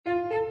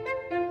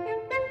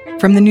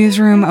From the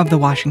newsroom of The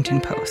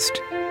Washington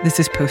Post, this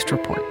is Post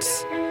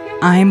Reports.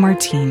 I'm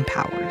Martine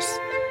Powers.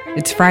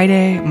 It's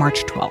Friday,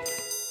 March 12th.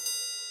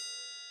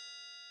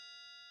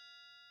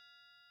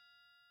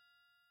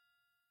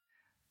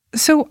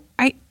 So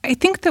I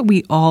think that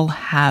we all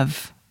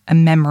have a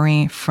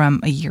memory from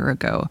a year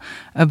ago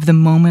of the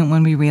moment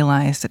when we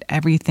realized that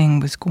everything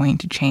was going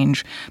to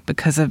change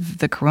because of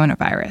the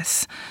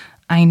coronavirus.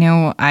 I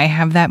know I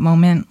have that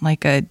moment,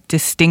 like a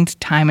distinct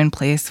time and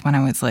place when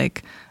I was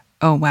like,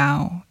 oh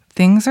wow,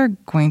 things are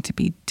going to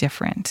be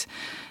different.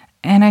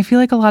 And I feel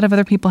like a lot of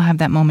other people have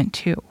that moment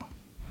too.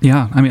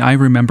 Yeah, I mean, I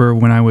remember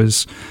when I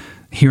was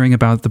hearing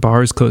about the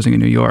bars closing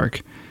in New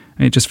York.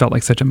 It just felt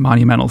like such a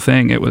monumental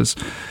thing. It was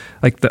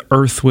like the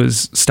earth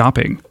was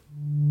stopping.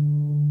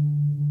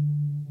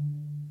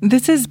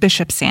 This is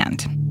Bishop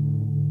Sand.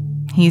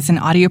 He's an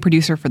audio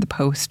producer for The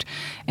Post,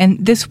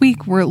 and this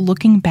week we're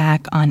looking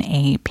back on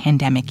a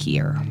pandemic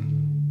year.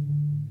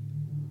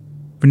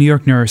 For New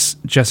York nurse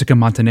Jessica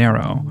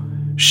Montanaro,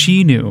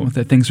 she knew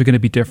that things were going to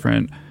be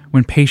different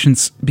when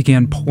patients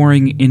began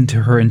pouring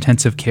into her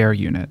intensive care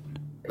unit.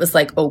 It was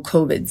like, oh,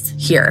 COVID's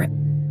here.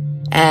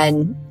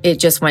 And it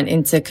just went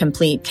into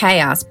complete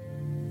chaos.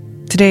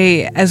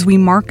 Today, as we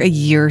mark a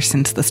year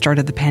since the start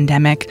of the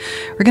pandemic,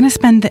 we're going to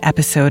spend the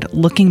episode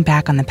looking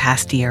back on the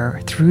past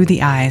year through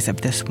the eyes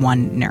of this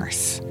one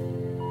nurse.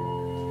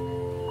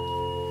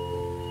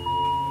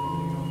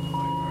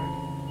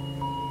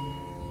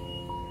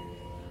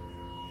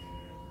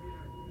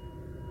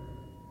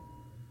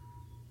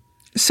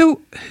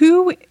 So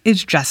who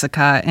is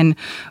Jessica, and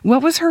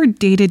what was her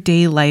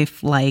day-to-day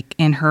life like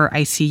in her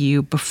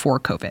ICU before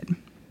COVID?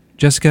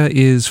 Jessica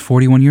is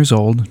 41 years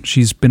old.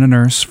 She's been a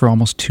nurse for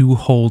almost 2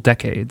 whole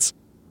decades.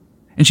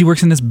 And she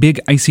works in this big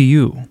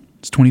ICU.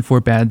 It's 24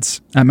 beds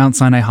at Mount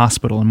Sinai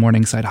Hospital in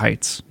Morningside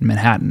Heights, in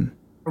Manhattan.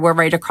 We're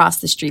right across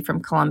the street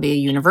from Columbia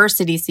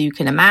University, so you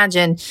can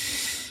imagine,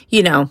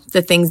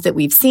 the things that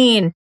we've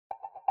seen.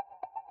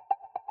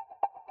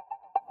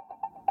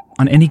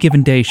 On any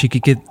given day, she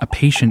could get a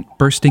patient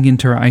bursting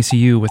into her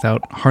ICU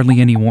without hardly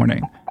any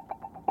warning.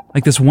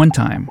 Like this one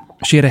time,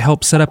 she had to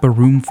help set up a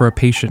room for a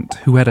patient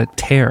who had a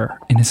tear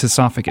in his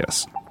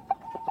esophagus.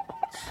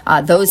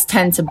 Those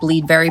tend to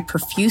bleed very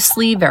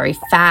profusely, very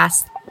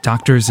fast.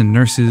 Doctors and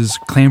nurses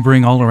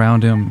clambering all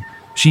around him.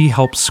 She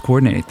helps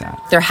coordinate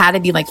that. There had to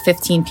be like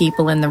 15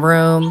 people in the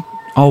room.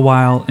 All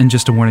while, and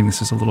just a warning,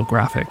 this is a little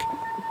graphic,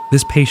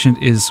 this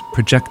patient is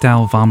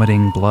projectile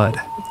vomiting blood.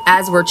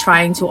 As we're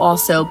trying to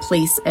also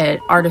place an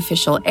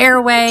artificial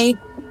airway,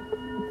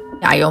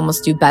 I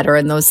almost do better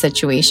in those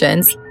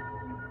situations.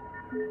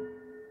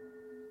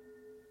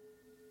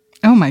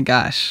 Oh my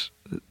gosh.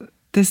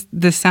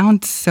 This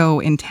sounds so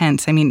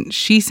intense. I mean,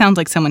 she sounds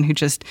like someone who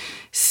just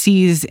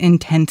sees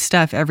intense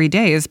stuff every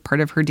day as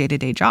part of her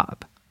day-to-day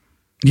job.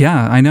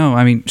 Yeah, I know.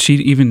 I mean, she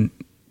even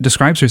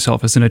describes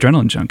herself as an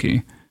adrenaline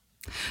junkie.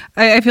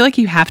 I feel like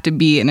you have to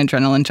be an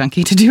adrenaline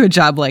junkie to do a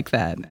job like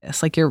that.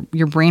 It's like your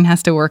brain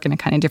has to work in a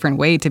kind of different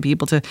way to be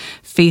able to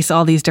face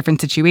all these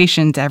different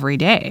situations every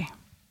day.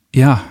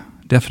 Yeah,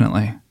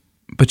 definitely.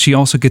 But she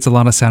also gets a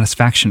lot of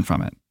satisfaction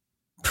from it.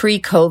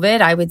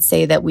 Pre-COVID, I would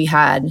say that we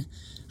had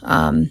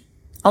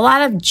a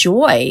lot of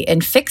joy in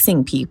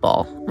fixing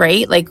people,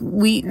 right? Like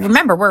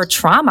we're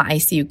trauma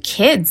ICU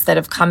kids that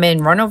have come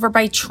in, run over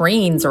by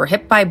trains or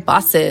hit by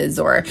buses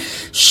or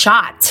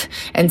shot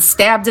and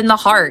stabbed in the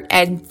heart.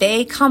 And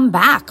they come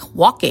back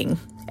walking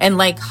and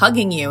like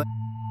hugging you.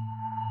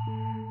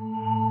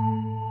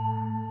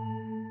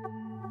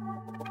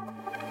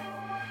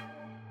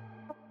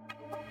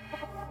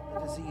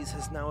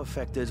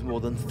 Affected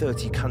more than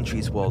 30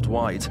 countries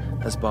worldwide,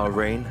 as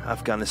Bahrain,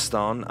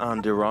 Afghanistan,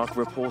 and Iraq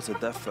reported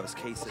their first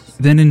cases.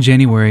 Then in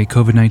January,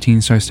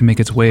 COVID-19 starts to make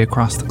its way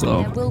across the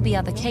globe. There will be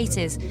other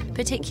cases,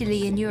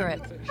 particularly in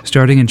Europe.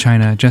 Starting in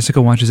China,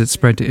 Jessica watches it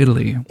spread to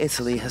Italy.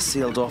 Italy has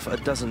sealed off a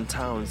dozen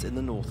towns in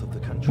the north of the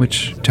country.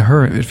 Which, to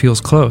her, it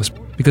feels close,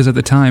 because at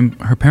the time,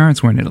 her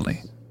parents were in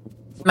Italy.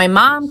 My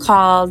mom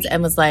called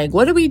and was like,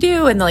 what do we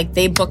do? And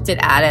they booked it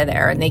out of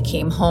there, and they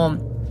came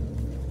home.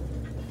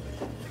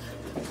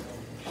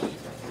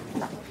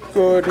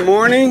 Good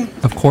morning.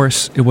 Of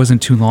course, it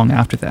wasn't too long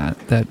after that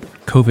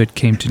COVID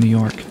came to New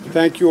York.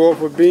 Thank you all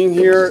for being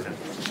here.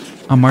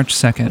 On March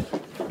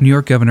 2nd, New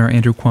York Governor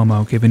Andrew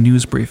Cuomo gave a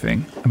news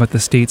briefing about the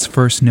state's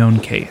first known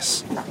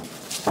case.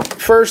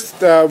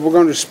 First, we're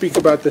going to speak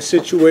about the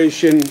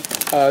situation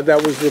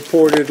that was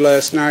reported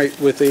last night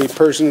with a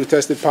person who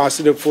tested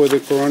positive for the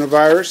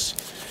coronavirus.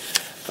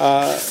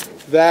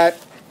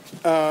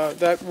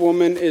 That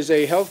woman is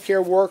a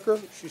healthcare worker.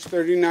 She's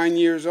 39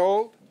 years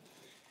old.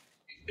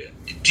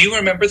 Do you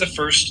remember the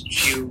first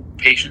few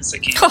patients that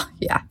came? Oh,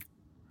 yeah.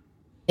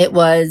 It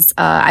was,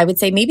 I would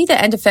say, maybe the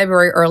end of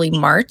February, early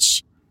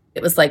March.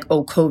 It was like,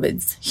 oh,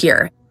 COVID's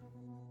here.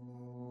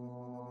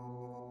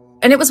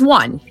 And it was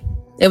one.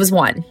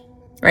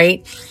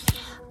 Right?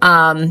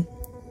 And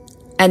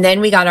then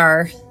we got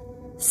our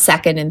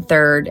second and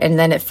third, and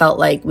then it felt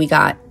like we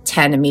got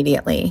 10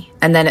 immediately.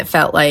 And then it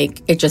felt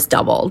like it just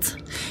doubled.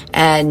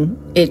 And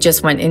it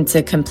just went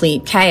into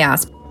complete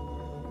chaos.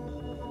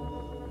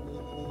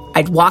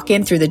 I'd walk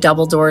in through the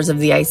double doors of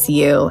the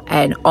ICU,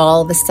 and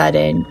all of a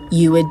sudden,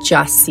 you would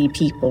just see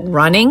people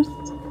running.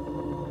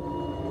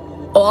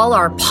 All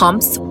our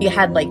pumps, we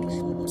had like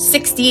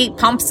 68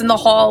 pumps in the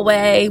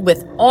hallway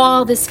with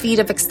all this feet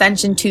of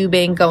extension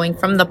tubing going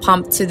from the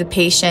pump to the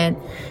patient,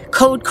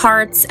 code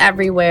carts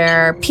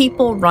everywhere,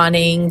 people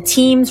running,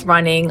 teams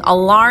running,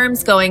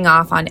 alarms going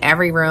off on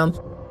every room.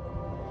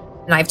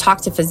 And I've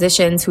talked to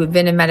physicians who have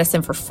been in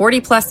medicine for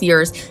 40 plus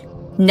years,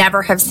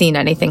 never have seen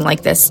anything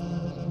like this.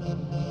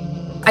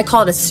 I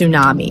call it a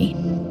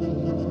tsunami.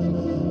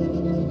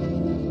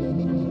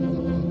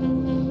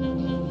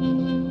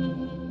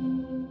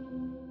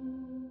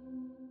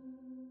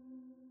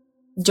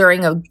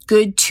 During a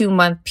good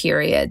 2-month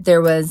period,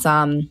 there was,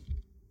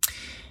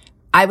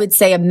 I would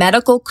say, a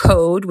medical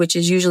code, which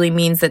usually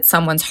means that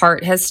someone's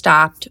heart has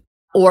stopped,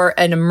 or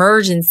an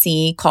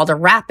emergency called a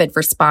rapid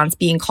response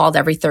being called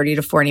every 30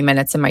 to 40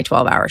 minutes in my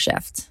 12-hour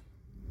shift.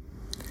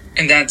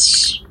 And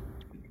that's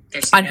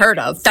unheard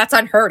of. That's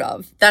unheard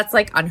of. That's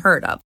like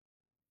unheard of.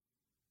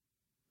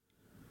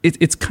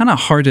 It's kind of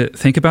hard to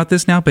think about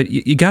this now, but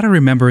you got to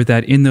remember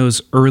that in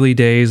those early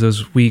days,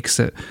 those weeks,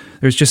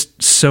 there's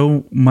just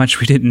so much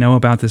we didn't know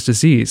about this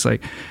disease.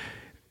 Like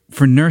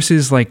for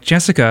nurses like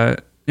Jessica,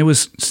 it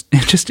was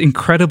just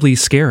incredibly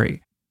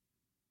scary.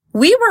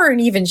 We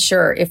weren't even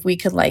sure if we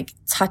could like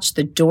touch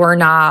the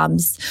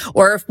doorknobs,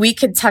 or if we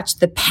could touch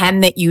the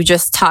pen that you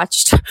just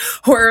touched,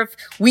 or if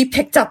we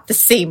picked up the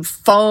same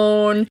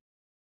phone.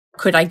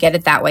 Could I get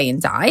it that way and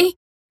die?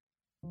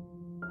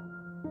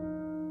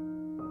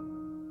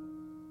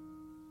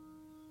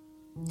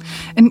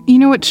 And you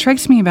know what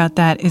strikes me about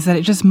that is that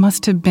it just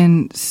must have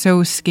been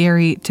so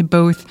scary to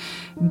both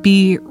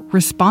be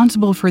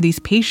responsible for these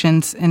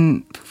patients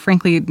and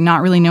frankly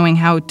not really knowing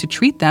how to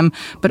treat them,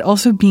 but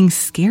also being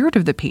scared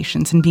of the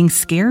patients and being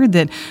scared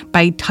that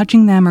by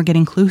touching them or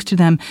getting close to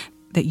them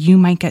that you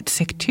might get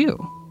sick too.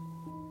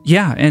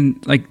 Yeah,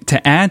 and like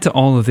to add to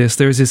all of this,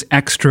 there's this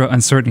extra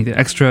uncertainty, the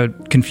extra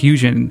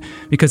confusion,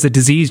 because the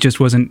disease just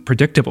wasn't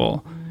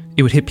predictable.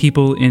 It would hit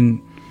people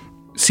in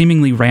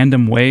seemingly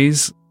random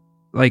ways.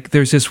 Like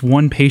there's this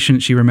one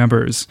patient she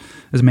remembers,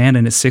 this man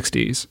in his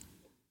 60s.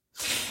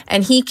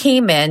 And he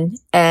came in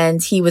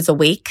and he was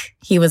awake.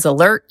 He was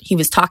alert. He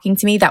was talking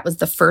to me. That was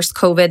the first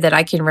COVID that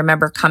I can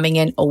remember coming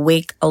in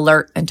awake,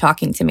 alert, and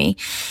talking to me.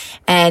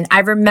 And I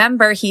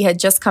remember he had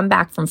just come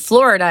back from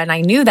Florida, and I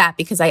knew that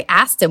because I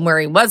asked him where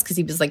he was because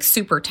he was like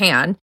super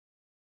tan.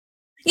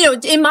 You know,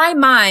 in my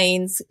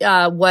mind,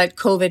 what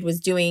COVID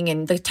was doing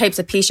and the types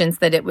of patients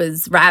that it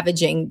was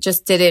ravaging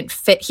just didn't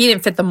fit. He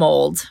didn't fit the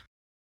mold.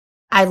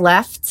 I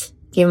left,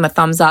 gave him a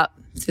thumbs up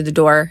through the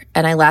door,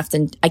 and I left,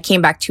 and I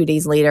came back 2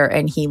 days later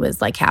and he was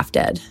like half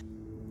dead.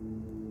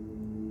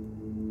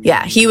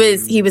 Yeah, he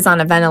was on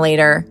a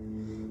ventilator.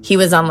 He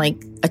was on like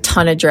a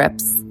ton of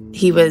drips.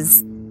 He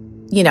was,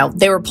 you know,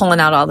 they were pulling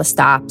out all the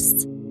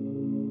stops.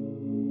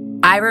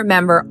 I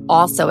remember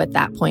also at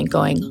that point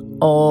going,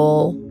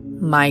 oh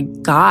my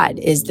God,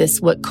 is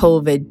this what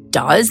COVID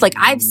does? Like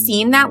I've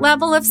seen that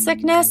level of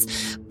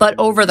sickness, but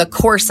over the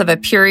course of a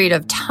period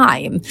of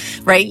time,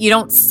 right? You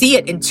don't see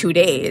it in 2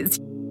 days.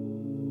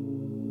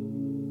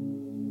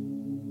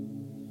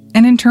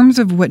 And in terms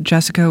of what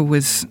Jessica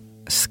was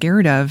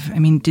scared of, I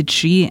mean, did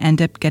she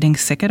end up getting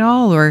sick at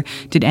all, or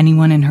did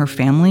anyone in her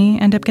family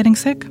end up getting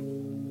sick?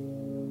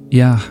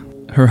 Yeah,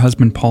 her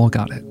husband Paul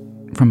got it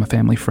from a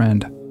family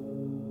friend.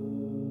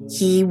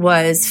 He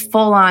was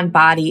full on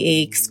body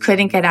aches,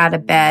 couldn't get out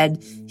of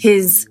bed.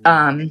 His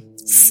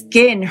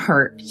skin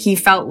hurt. He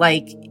felt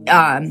like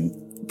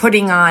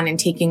putting on and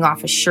taking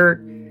off a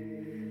shirt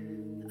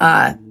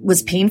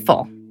was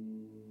painful.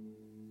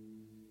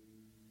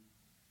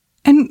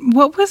 And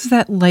what was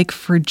that like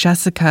for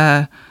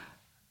Jessica,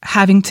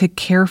 having to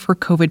care for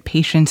COVID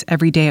patients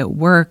every day at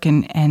work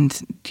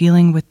and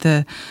dealing with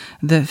the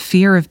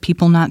fear of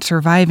people not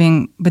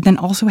surviving, but then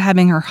also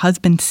having her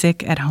husband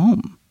sick at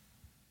home?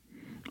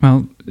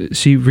 Well,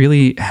 she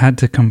really had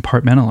to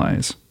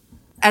compartmentalize.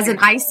 As an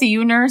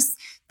ICU nurse,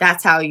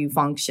 that's how you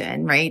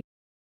function, right?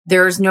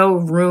 There's no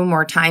room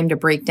or time to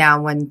break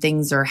down when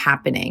things are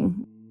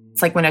happening.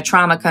 It's like when a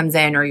trauma comes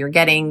in or you're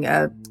getting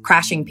a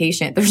crashing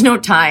patient, there's no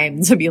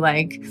time to be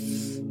like,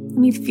 let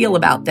me feel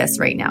about this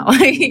right now,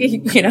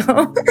 you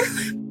know?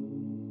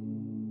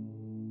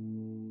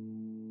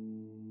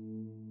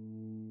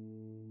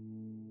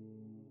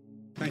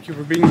 Thank you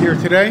for being here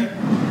today.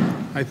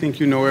 I think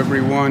you know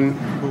everyone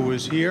who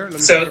is here.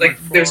 So,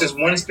 there's this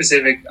one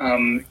specific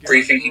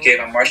briefing he gave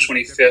on March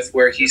 25th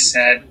where he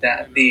said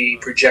that the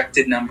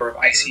projected number of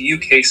ICU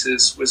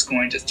cases was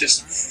going to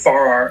just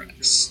far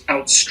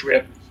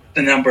outstrip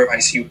the number of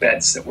ICU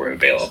beds that were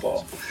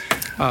available.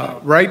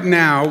 Right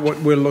now, what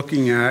we're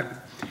looking at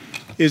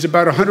is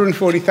about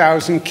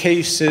 140,000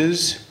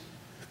 cases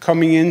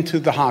coming into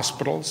the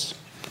hospitals.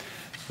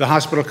 The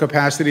hospital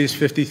capacity is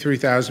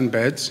 53,000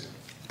 beds.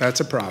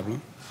 That's a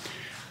problem.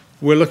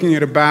 We're looking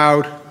at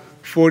about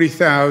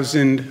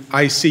 40,000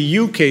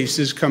 ICU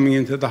cases coming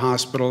into the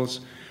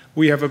hospitals.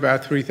 We have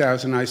about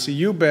 3,000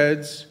 ICU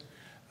beds.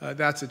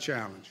 That's a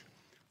challenge.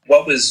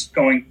 What was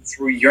going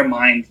through your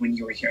mind when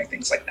you were hearing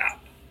things like that?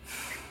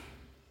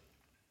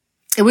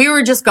 We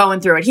were just going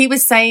through it. He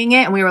was saying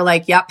it and we were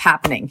like, yep,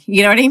 happening.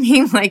 You know what I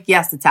mean? Like,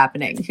 yes, it's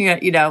happening.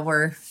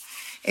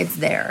 It's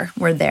there.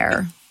 We're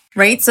there.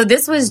 Right. So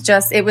this was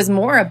it was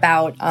more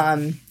about,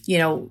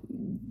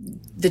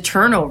 the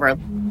turnover.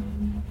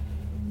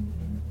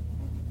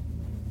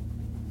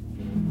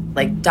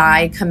 Like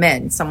die, come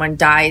in. Someone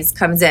dies,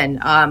 comes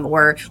in.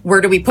 Or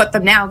where do we put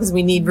them now? Because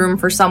we need room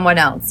for someone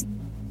else.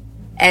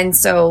 And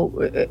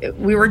so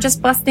we were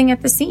just busting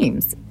at the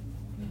seams.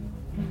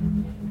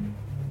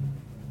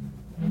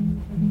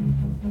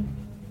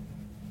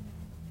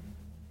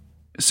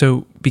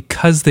 So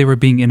because they were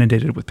being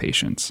inundated with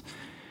patients,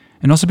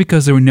 and also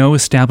because there were no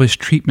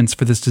established treatments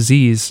for this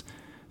disease,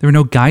 there were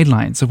no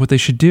guidelines of what they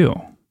should do.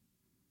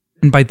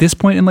 And by this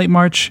point in late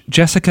March,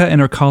 Jessica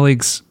and her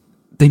colleagues,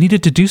 they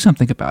needed to do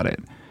something about it.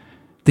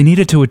 They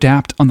needed to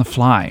adapt on the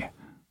fly.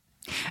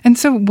 And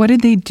so what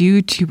did they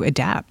do to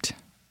adapt?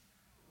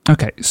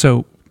 Okay,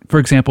 so for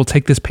example,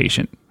 take this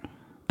patient,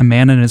 a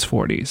man in his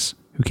 40s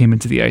who came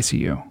into the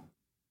ICU.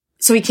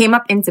 So he came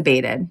up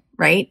intubated,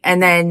 right?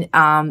 And then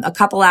a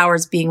couple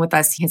hours being with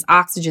us, his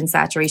oxygen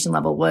saturation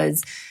level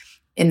was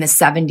in the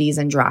 70s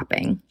and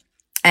dropping.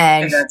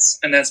 And that's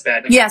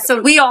bad. Yeah,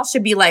 so we all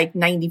should be like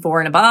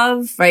 94 and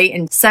above, right?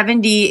 And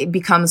 70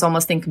 becomes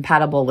almost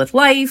incompatible with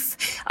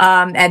life.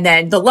 And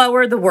then the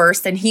lower, the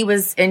worse. And he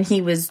was,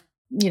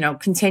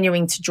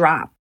 continuing to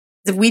drop.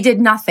 If we did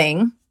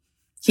nothing,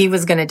 he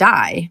was going to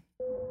die.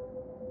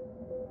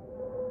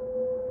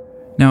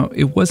 Now,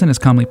 it wasn't as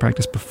commonly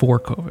practiced before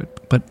COVID,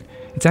 but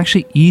it's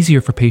actually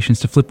easier for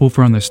patients to flip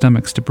over on their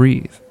stomachs to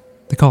breathe.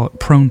 They call it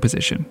prone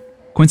position.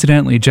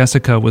 Coincidentally,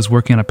 Jessica was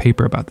working on a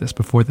paper about this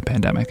before the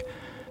pandemic.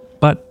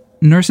 But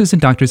nurses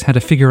and doctors had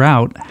to figure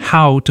out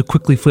how to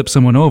quickly flip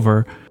someone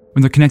over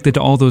when they're connected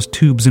to all those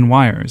tubes and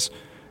wires,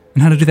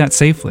 and how to do that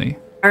safely.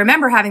 I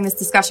remember having this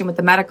discussion with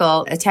the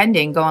medical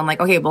attending going like,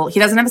 okay, well, he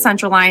doesn't have a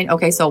central line.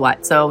 Okay, so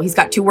what? So he's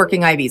got 2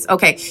 working IVs.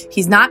 Okay,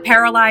 he's not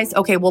paralyzed.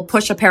 Okay, we'll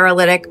push a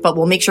paralytic, but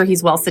we'll make sure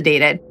he's well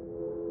sedated.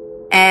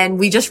 And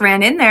we just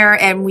ran in there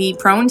and we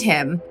proned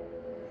him.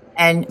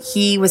 And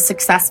he was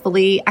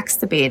successfully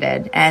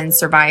extubated and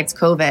survived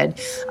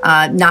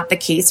COVID. Not the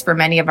case for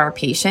many of our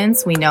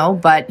patients, we know,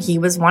 but he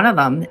was one of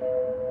them.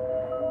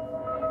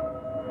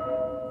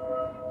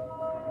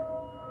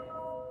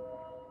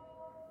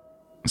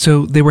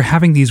 So they were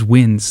having these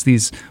wins,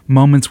 these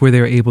moments where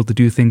they were able to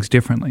do things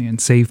differently and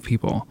save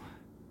people.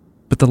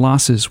 But the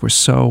losses were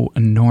so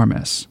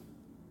enormous.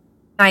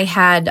 I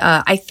had,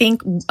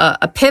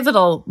 a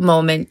pivotal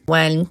moment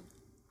when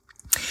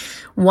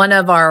one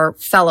of our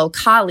fellow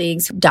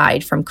colleagues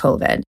died from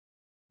COVID.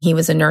 He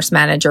was a nurse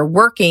manager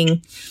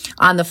working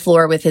on the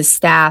floor with his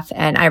staff.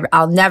 And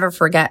I'll never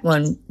forget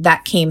when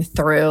that came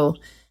through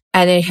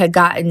and it had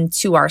gotten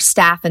to our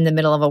staff in the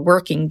middle of a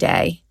working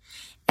day.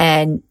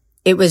 And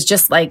it was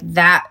just like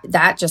that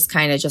just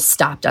kind of just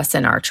stopped us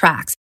in our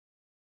tracks.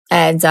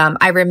 And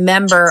I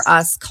remember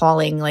us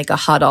calling like a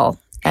huddle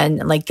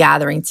and like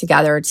gathering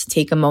together to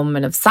take a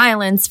moment of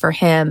silence for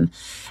him.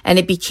 And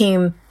it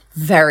became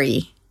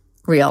very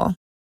real.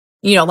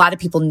 A lot of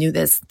people knew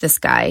this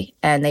guy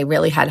and they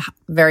really had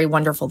very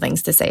wonderful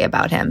things to say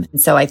about him.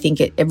 And so I think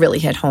it really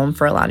hit home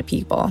for a lot of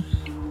people.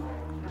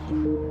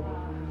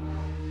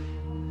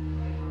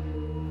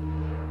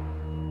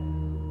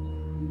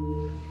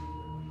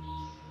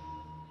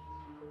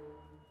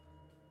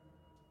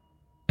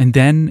 And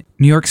then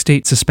New York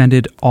State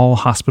suspended all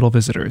hospital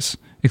visitors,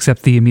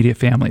 except the immediate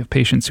family of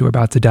patients who were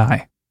about to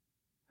die.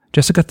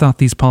 Jessica thought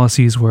these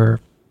policies were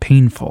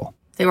painful.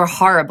 They were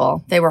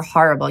horrible.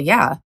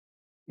 Yeah.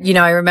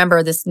 I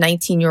remember this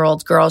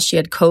 19-year-old girl, she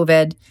had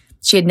COVID.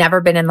 She had never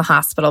been in the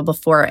hospital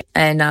before.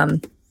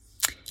 And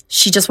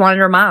she just wanted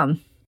her mom.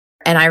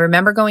 And I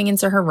remember going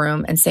into her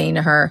room and saying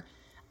to her,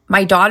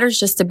 my daughter's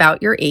just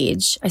about your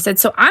age. I said,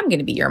 so I'm going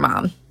to be your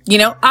mom.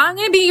 I'm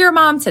going to be your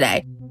mom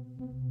today.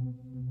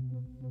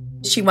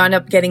 She wound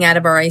up getting out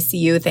of our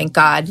ICU, thank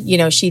God.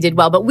 She did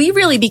well. But we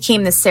really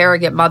became the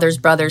surrogate mothers,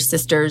 brothers,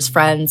 sisters,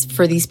 friends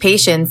for these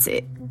patients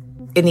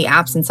in the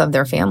absence of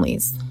their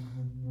families.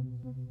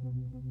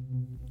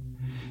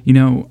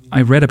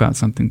 I read about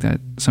something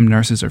that some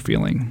nurses are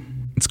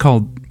feeling. It's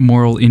called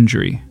moral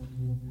injury.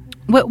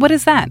 What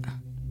is that?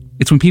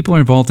 It's when people are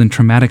involved in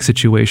traumatic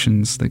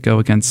situations that go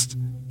against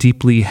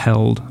deeply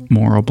held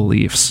moral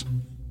beliefs.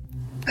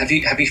 Have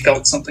you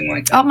felt something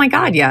like that? Oh my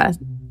God, yeah.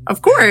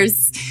 Of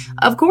course.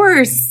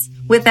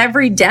 With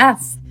every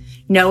death,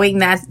 knowing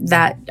that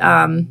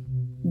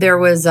there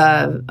was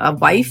a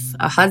wife,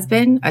 a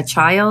husband, a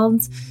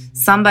child,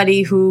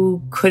 somebody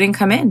who couldn't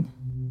come in,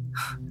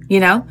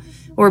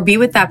 or be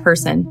with that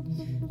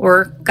person,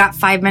 or got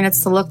 5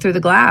 minutes to look through the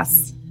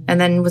glass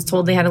and then was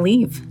told they had to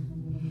leave,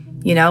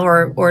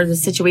 or the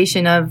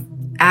situation of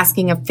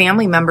asking of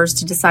family members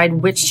to decide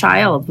which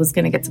child was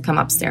going to get to come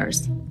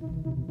upstairs.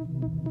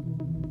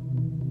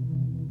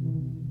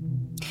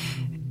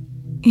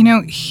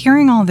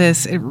 Hearing all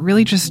this, it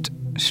really just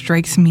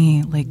strikes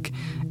me like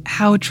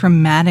how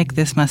traumatic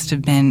this must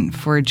have been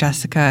for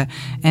Jessica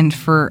and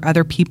for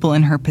other people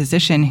in her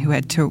position who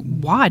had to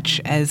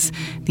watch as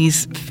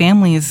these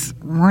families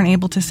weren't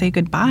able to say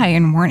goodbye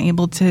and weren't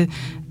able to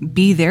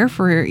be there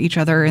for each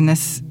other in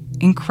this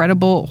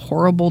incredible,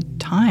 horrible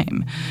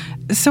time.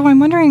 So I'm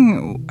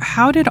wondering,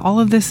 how did all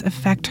of this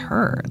affect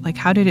her? Like,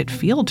 how did it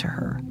feel to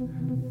her?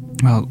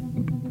 Well,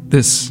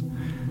 this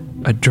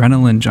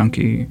adrenaline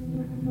junkie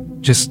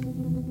just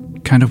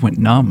kind of went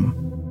numb.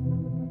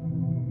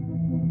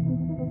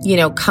 You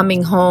know,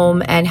 coming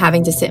home and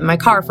having to sit in my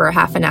car for a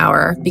half an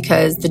hour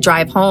because the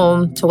drive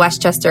home to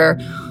Westchester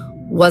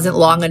wasn't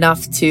long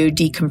enough to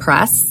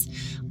decompress.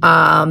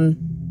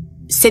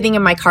 Sitting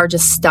in my car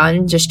just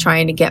stunned, just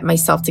trying to get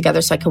myself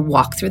together so I could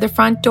walk through the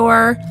front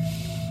door.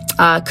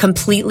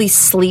 Completely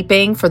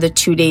sleeping for the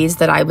 2 days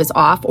that I was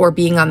off or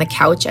being on the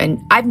couch. And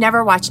I've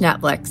never watched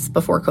Netflix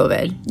before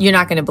COVID. You're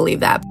not going to believe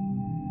that.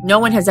 No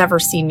one has ever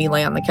seen me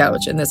lay on the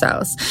couch in this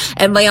house.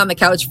 And lay on the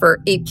couch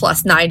for 8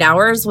 + 9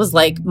 hours was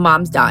like,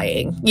 mom's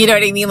dying. You know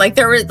what I mean? Like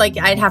there was like,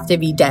 I'd have to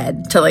be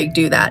dead to like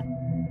do that.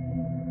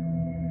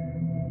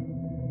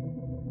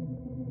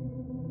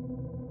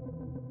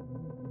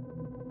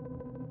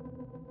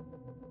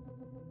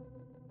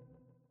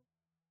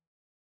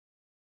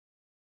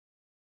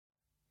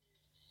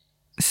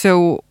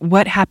 So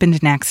what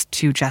happened next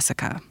to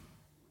Jessica?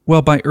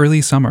 Well, by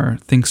early summer,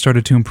 things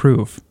started to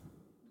improve.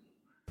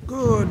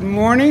 Good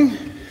morning.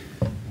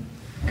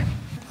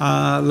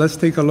 Let's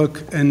take a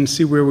look and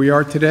see where we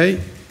are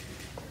today.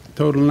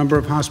 Total number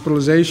of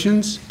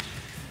hospitalizations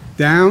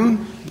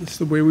down. That's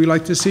the way we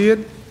like to see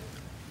it.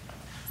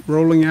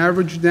 Rolling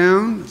average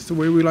down. That's the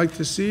way we like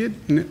to see it.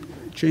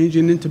 And change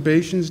in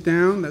intubations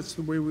down. That's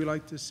the way we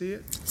like to see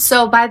it.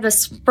 So by the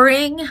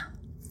spring,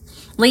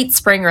 late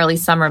spring, early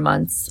summer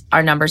months,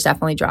 our numbers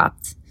definitely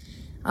dropped.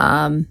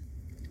 In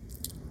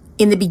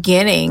the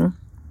beginning,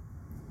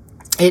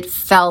 it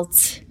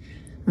felt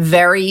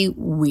very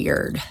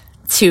weird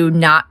to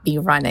not be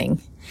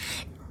running.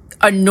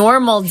 A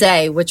normal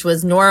day, which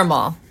was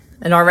normal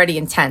and already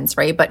intense,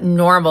 right? But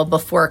normal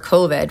before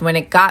COVID, when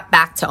it got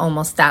back to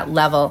almost that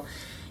level,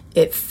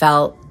 it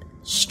felt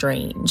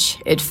strange.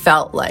 It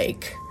felt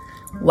like,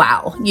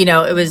 wow. You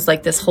know, it was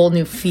like this whole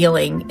new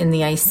feeling in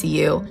the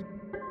ICU.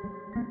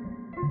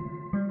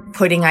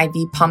 Putting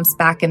IV pumps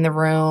back in the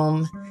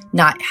room,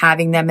 not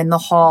having them in the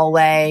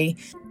hallway,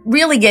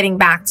 really getting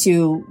back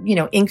to, you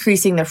know,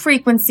 increasing the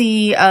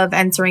frequency of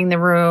entering the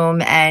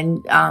room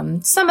and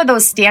some of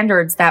those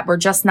standards that were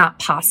just not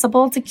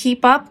possible to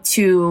keep up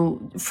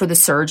for the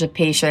surge of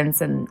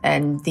patients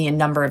and the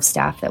number of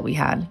staff that we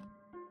had.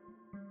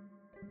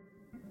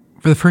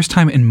 For the first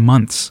time in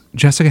months,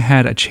 Jessica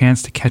had a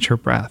chance to catch her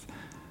breath.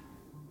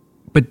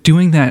 But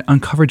doing that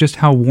uncovered just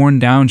how worn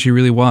down she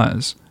really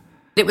was.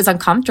 It was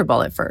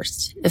uncomfortable at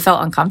first. It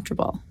felt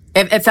uncomfortable.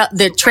 It felt,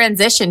 the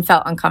transition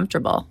felt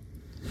uncomfortable.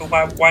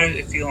 But why did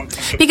it feel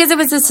uncomfortable? Because it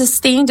was a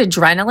sustained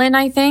adrenaline,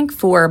 I think,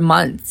 for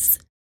months.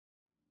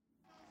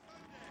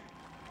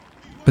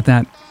 But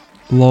that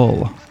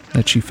lull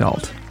that she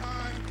felt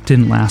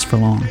didn't last for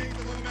long.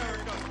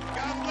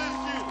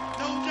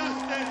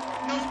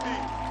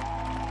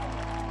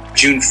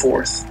 June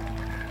 4th,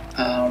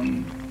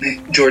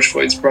 George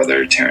Floyd's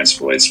brother, Terrence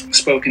Floyd,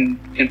 spoke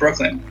in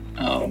Brooklyn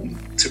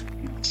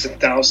to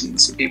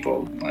thousands of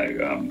people. Like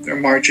there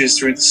were marches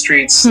through the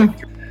streets. Did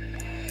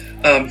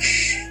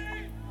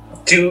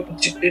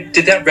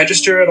that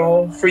register at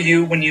all for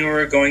you when you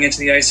were going into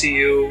the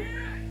ICU?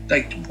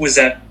 Like, was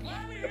that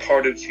a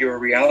part of your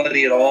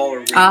reality at all?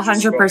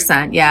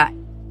 100%, yeah.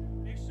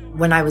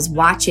 When I was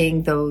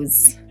watching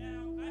those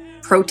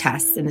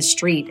protests in the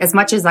street, as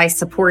much as I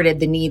supported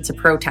the need to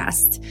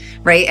protest,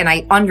 right? And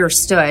I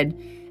understood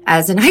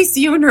as an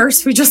ICU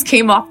nurse who just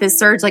came off this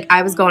surge, like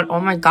I was going, oh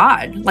my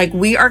God, like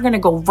we are going to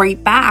go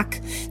right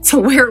back to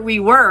where we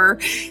were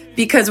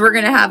because we're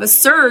going to have a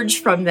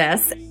surge from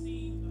this.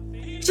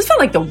 It just felt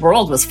like the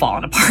world was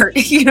falling apart.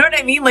 You know what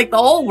I mean? Like the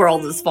whole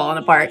world was falling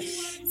apart.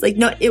 It's like,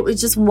 no, it was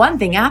just one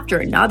thing after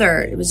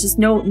another. It was just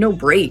no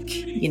break,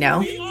 you know?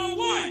 We are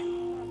what?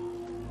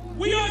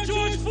 We are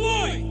George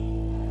Floyd.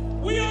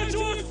 We are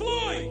George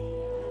Floyd.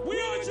 We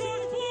are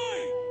George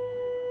Floyd.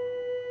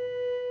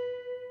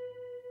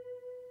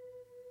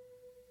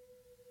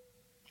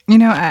 You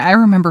know, I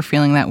remember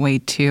feeling that way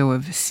too,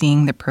 of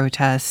seeing the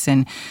protests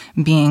and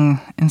being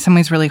in some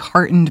ways really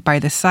heartened by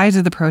the size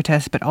of the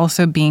protests, but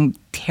also being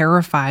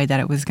terrified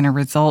that it was going to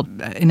result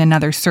in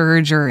another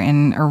surge or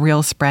in a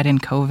real spread in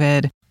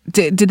COVID.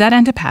 Did that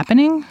end up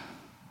happening?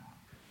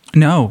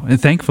 No, and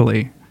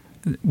thankfully.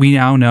 We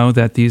now know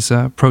that these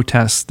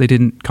protests, they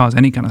didn't cause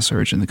any kind of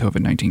surge in the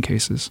COVID-19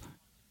 cases.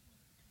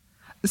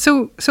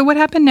 So what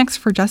happened next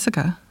for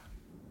Jessica?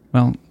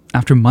 Well,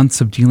 after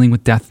months of dealing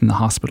with death in the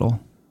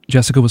hospital,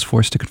 Jessica was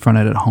forced to confront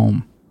it at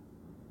home.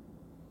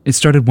 It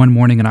started one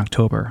morning in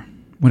October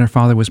when her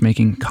father was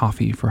making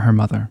coffee for her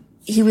mother.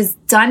 He was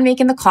done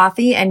making the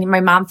coffee and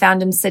my mom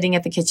found him sitting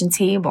at the kitchen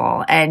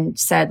table and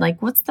said, like,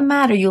 what's the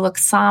matter? You look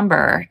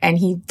somber.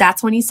 And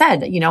that's when he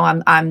said, you know,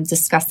 I'm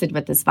disgusted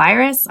with this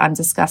virus. I'm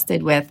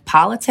disgusted with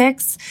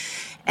politics.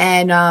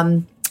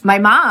 And my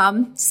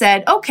mom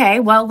said, okay,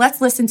 well,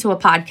 let's listen to a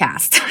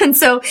podcast. And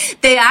so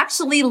they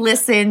actually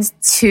listened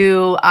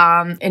to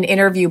an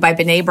interview by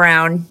Brené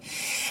Brown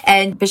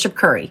and Bishop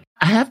Curry.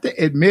 I have to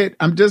admit,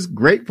 I'm just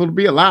grateful to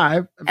be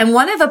alive. And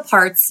one of the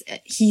parts,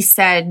 he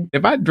said,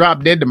 if I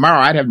dropped dead tomorrow,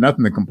 I'd have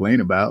nothing to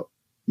complain about.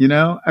 You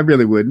know, I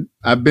really wouldn't.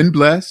 I've been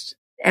blessed.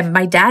 And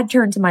my dad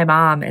turned to my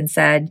mom and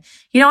said,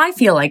 you know, I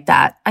feel like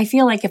that. I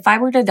feel like if I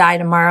were to die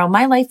tomorrow,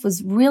 my life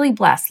was really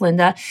blessed,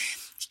 Linda.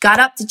 He got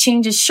up to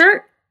change his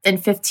shirt,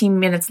 and 15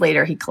 minutes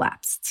later, he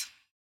collapsed.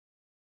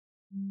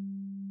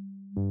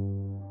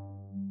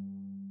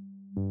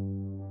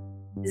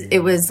 It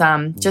was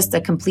just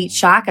a complete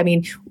shock. I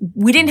mean,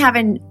 we didn't have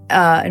an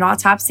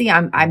autopsy.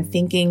 I'm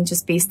thinking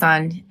just based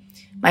on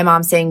my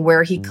mom saying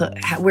where he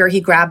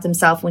grabbed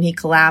himself when he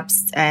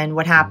collapsed and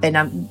what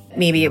happened.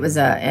 Maybe it was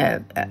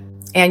a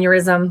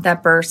aneurysm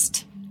that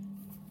burst,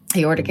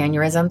 aortic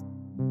aneurysm.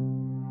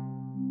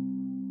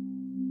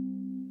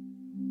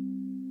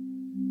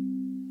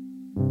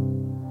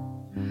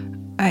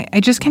 I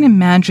just can't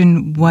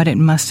imagine what it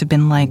must have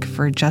been like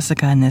for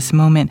Jessica in this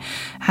moment,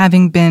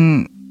 having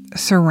been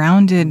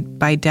surrounded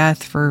by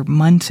death for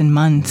months and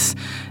months,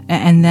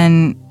 and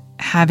then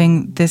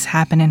having this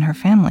happen in her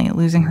family,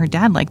 losing her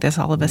dad like this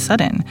all of a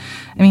sudden.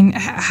 I mean,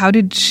 how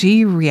did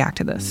she react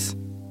to this?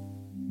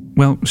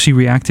 Well, she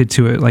reacted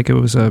to it like it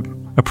was a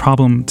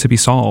problem to be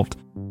solved.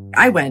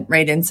 I went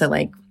right into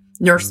like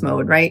nurse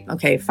mode, right?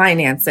 Okay,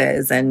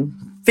 finances and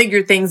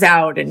figure things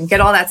out and get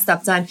all that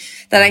stuff done.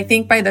 That I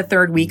think by the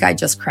third week, I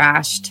just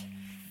crashed.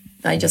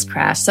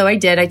 So I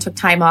did. I took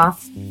time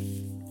off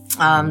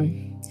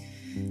and,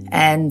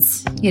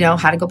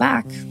 had to go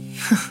back.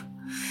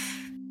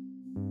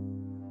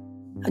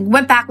 I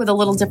went back with a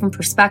little different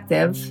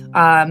perspective.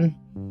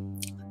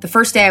 The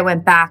first day I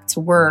went back to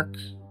work,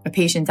 a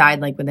patient died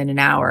like within an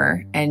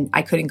hour and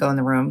I couldn't go in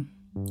the room.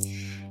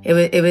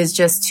 It was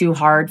just too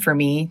hard for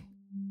me.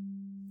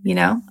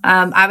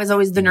 I was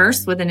always the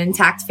nurse with an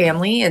intact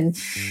family, and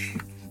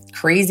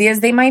crazy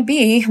as they might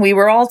be, we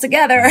were all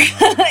together,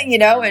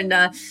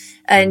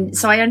 and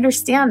so I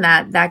understand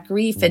that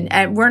grief,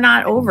 and we're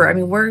not over. I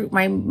mean,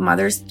 my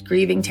mother's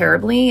grieving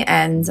terribly,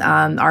 and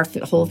our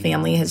whole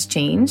family has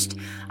changed.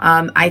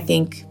 I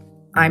think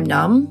I'm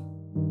numb.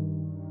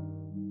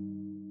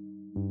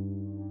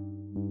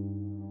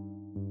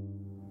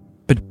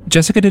 But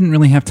Jessica didn't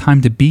really have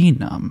time to be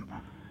numb,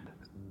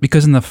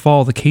 because in the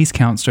fall, the case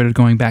count started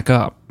going back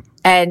up.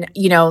 And,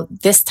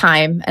 this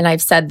time, and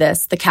I've said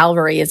this, the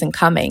cavalry isn't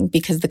coming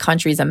because the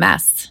country's a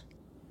mess.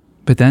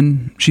 But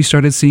then she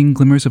started seeing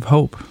glimmers of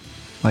hope,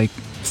 like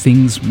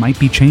things might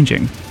be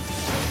changing.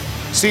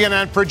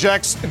 CNN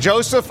projects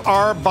Joseph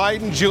R.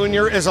 Biden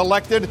Jr. is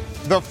elected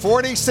the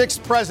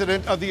 46th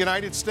president of the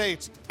United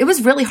States. It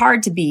was really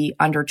hard to be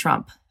under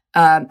Trump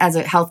as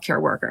a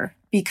healthcare worker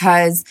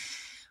because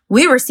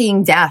we were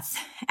seeing death,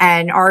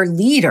 and our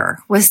leader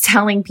was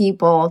telling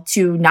people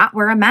to not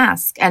wear a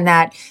mask and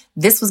that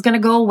this was going to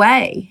go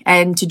away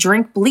and to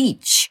drink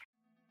bleach.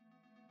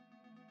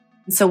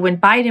 So when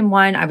Biden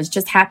won, I was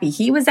just happy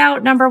he was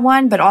out, number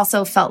one, but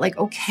also felt like,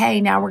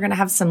 okay, now we're going to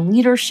have some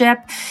leadership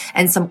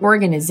and some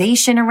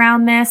organization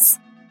around this.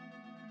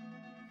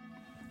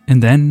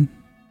 And then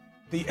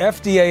the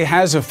FDA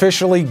has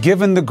officially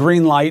given the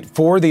green light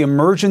for the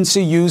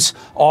emergency use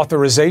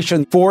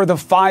authorization for the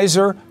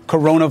Pfizer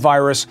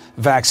coronavirus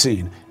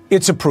vaccine.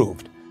 It's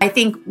approved. I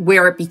think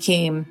where it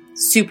became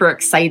super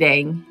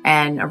exciting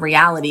and a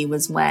reality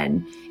was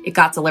when it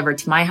got delivered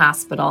to my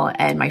hospital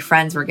and my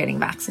friends were getting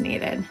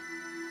vaccinated.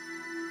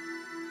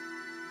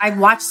 I've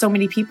watched so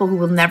many people who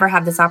will never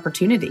have this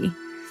opportunity,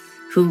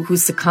 who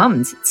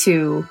succumbed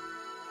to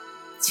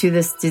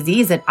this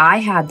disease that I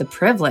had the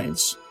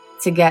privilege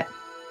to get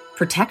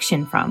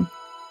protection from.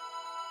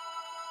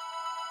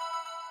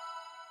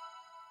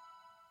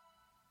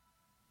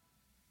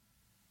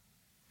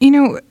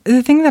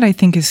 The thing that I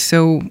think is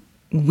so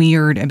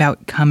weird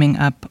about coming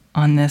up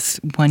on this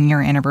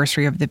 1-year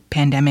anniversary of the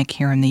pandemic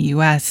here in the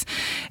U.S.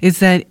 is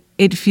that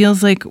it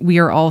feels like we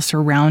are all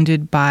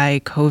surrounded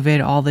by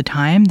COVID all the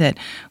time, that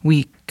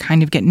we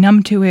kind of get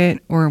numb to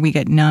it, or we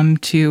get numb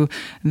to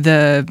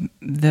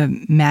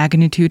the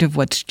magnitude of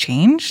what's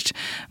changed.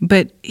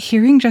 But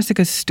hearing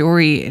Jessica's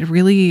story, it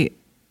really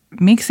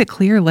makes it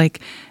clear,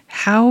 like,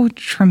 how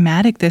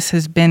traumatic this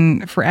has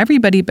been for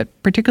everybody, but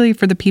particularly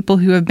for the people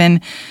who have been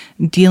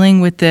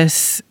dealing with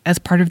this as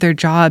part of their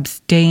jobs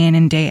day in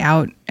and day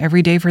out,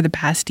 every day for the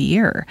past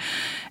year.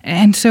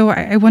 And so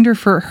I wonder,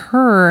 for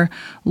her,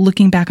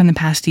 looking back on the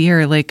past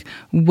year, like,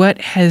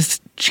 what has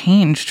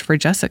changed for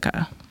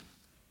Jessica?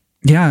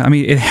 Yeah, I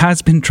mean, it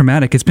has been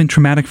traumatic. It's been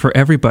traumatic for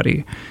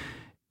everybody.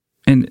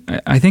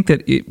 And I think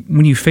that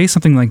when you face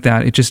something like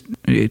that, it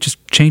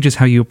just changes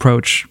how you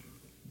approach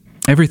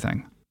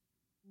everything.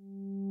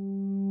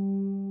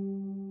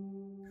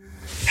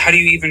 How do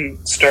you even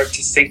start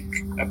to think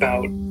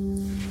about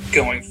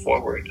going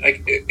forward?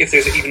 Like, if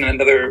there's even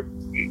another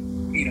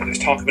there's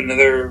talk of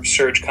another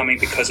surge coming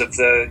because of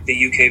the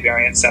UK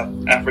variant, South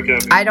Africa.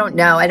 I don't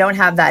know. I don't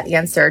have that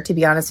answer, to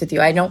be honest with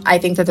you. I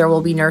think that there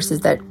will be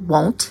nurses that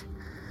won't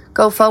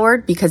go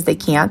forward because they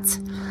can't.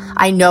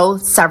 I know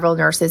several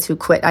nurses who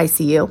quit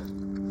ICU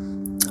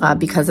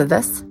because of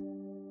this.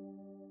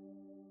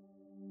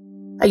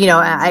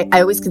 I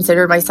always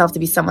considered myself to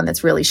be someone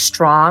that's really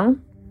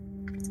strong.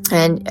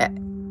 And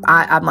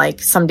I'm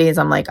like, some days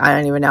I'm like, I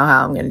don't even know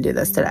how I'm going to do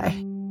this today.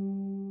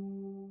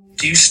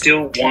 Do you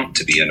still want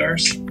to be a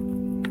nurse?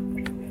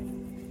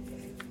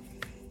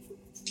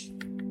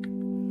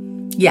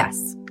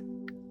 Yes.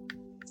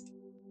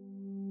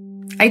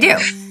 I do.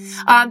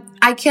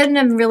 I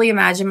couldn't really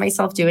imagine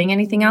myself doing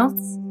anything else.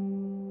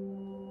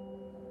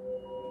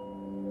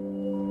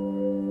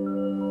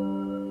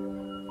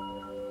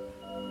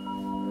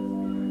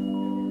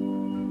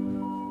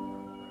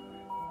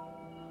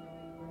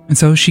 And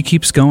so she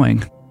keeps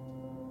going.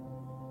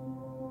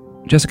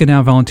 Jessica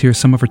now volunteers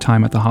some of her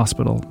time at the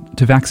hospital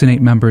to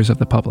vaccinate members of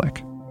the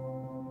public.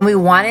 We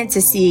wanted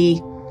to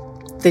see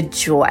the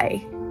joy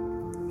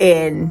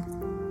in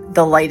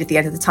the light at the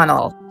end of the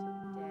tunnel.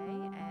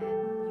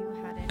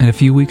 And a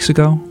few weeks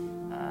ago,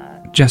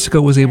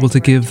 Jessica was able to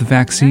give the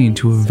vaccine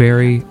to a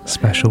very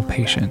special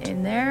patient,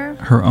 In there?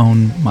 her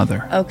own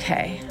mother.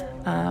 Okay.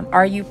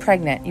 Are you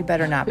pregnant? You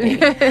better not be.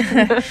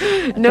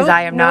 Because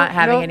I am not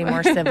having any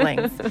more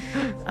siblings.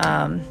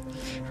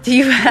 Do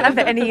you have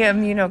any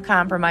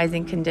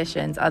immunocompromising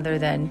conditions other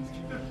than,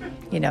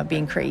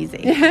 being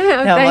crazy?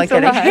 No, I'm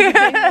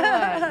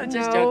kidding.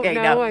 Just joking.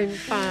 No, I'm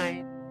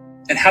fine.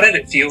 And how did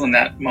it feel in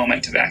that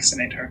moment to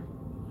vaccinate her?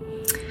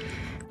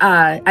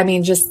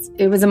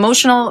 It was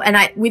emotional, and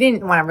we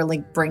didn't want to really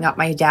bring up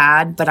my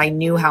dad, but I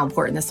knew how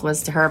important this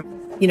was to her.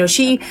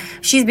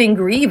 She's been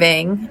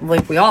grieving,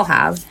 like we all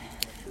have.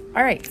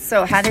 All right,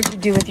 so how did you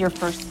do with your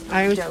first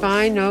I was dose?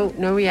 fine, no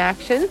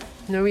reaction.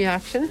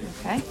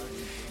 Okay.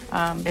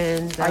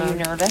 And are you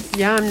nervous?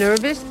 Yeah, I'm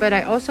nervous, but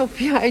I also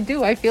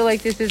I feel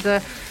like this is a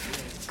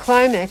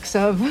climax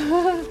of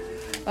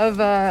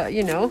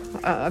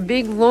a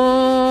big,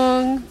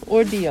 long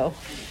ordeal.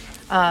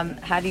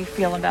 How do you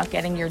feel about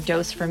getting your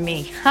dose from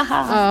me?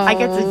 I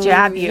get to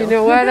jab you. You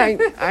know what?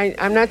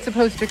 I'm not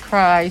supposed to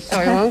cry, so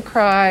I won't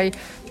cry,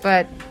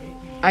 but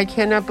I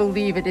cannot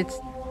believe it. It's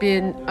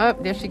been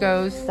up. There she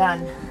goes.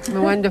 Done.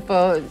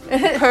 Wonderful.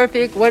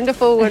 Perfect.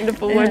 Wonderful,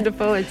 wonderful,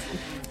 wonderful. It's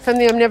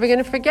something I'm never going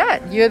to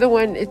forget. You're the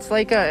one. It's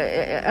like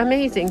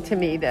amazing to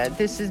me that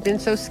this has been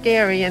so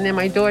scary, and then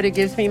my daughter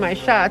gives me my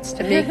shots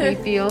to make me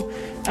feel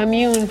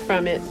immune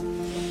from it.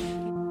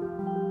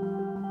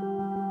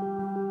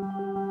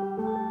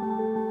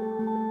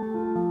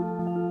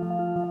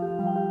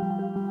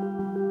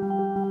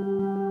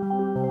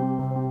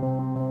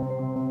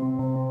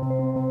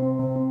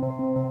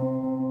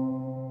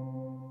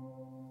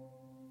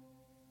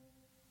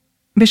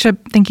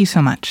 Bishop, thank you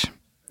so much.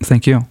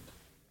 Thank you.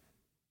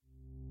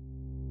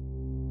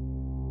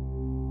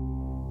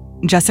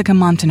 Jessica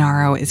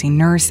Montanaro is a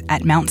nurse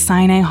at Mount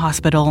Sinai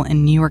Hospital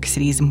in New York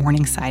City's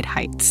Morningside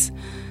Heights.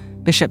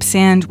 Bishop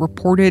Sand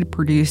reported,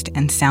 produced,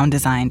 and sound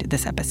designed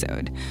this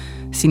episode.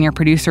 Senior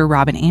producer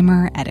Robin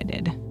Amer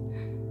edited.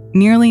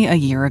 Nearly a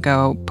year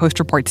ago, Post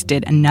Reports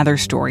did another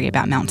story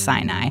about Mount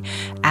Sinai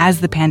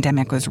as the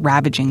pandemic was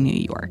ravaging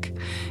New York.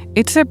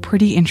 It's a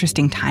pretty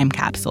interesting time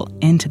capsule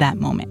into that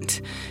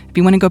moment. If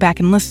you want to go back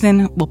and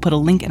listen, we'll put a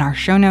link in our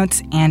show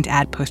notes and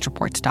at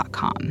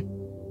postreports.com.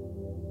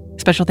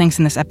 Special thanks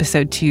in this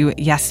episode to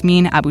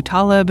Yasmin Abu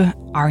Talib,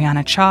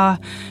 Ariana Cha,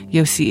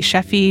 Yossi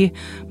Shefi,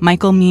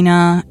 Michael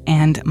Mina,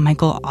 and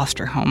Michael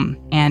Osterholm,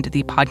 and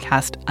the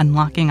podcast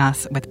Unlocking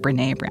Us with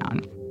Brene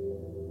Brown.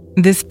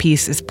 This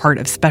piece is part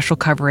of special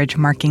coverage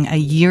marking a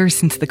year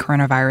since the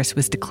coronavirus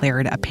was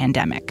declared a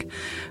pandemic.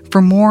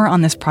 For more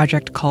on this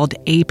project called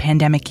A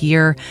Pandemic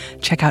Year,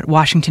 check out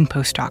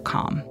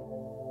WashingtonPost.com.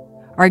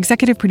 Our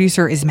executive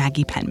producer is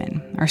Maggie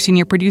Penman. Our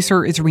senior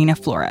producer is Rena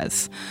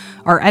Flores.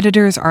 Our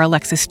editors are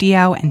Alexis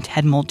Diao and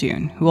Ted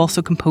Muldoon, who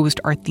also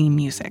composed our theme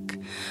music.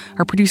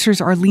 Our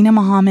producers are Lena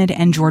Mohammed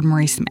and Jordan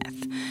Marie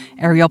Smith.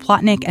 Ariel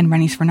Plotnick and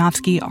Rennie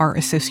Svirnovsky are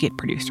associate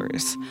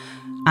producers.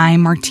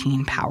 I'm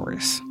Martine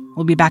Powers.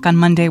 We'll be back on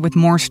Monday with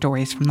more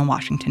stories from the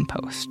Washington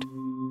Post.